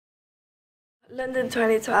London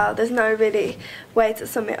 2012, there's no really way to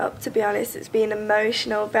sum it up, to be honest. It's been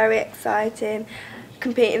emotional, very exciting,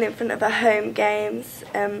 competing in front of our home games.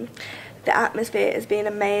 The atmosphere has been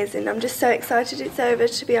amazing. I'm just so excited it's over,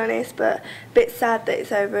 to be honest, but a bit sad that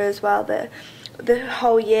it's over as well. The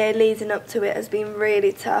whole year leading up to it has been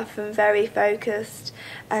really tough and very focused,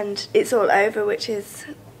 and it's all over, which is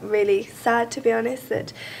really sad, to be honest,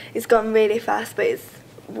 that it's gone really fast, but it's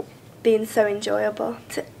been so enjoyable.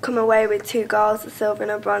 To come away with 2 golds, a silver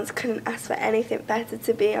and a bronze, couldn't ask for anything better,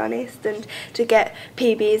 to be honest, and to get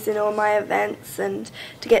PBs in all my events and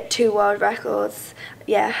to get 2 world records.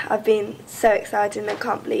 Yeah, I've been so excited and I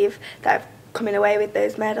can't believe that I've coming away with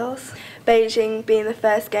those medals. Beijing being the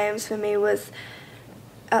first games for me was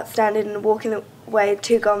outstanding, and walking away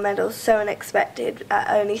 2 gold medals so unexpected at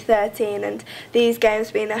only 13, and these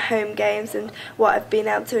games being at home games and what I've been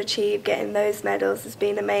able to achieve getting those medals has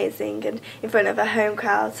been amazing, and in front of a home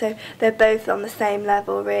crowd, so they're both on the same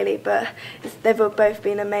level really, but they've both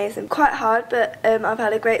been amazing. Quite hard, but I've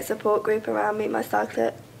had a great support group around me, my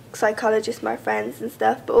psychologist, my friends and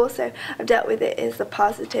stuff, but also I've dealt with it as a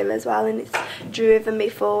positive as well, and it's driven me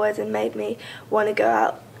forward and made me want to go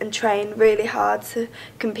out and train really hard to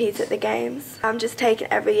compete at the games. I'm just taking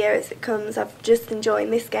every year as it comes. I'm just enjoying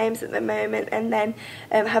this games at the moment, and then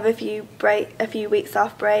have a few weeks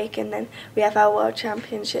off break, and then we have our World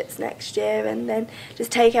Championships next year, and then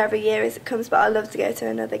just take every year as it comes, but I love to go to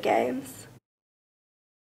another games.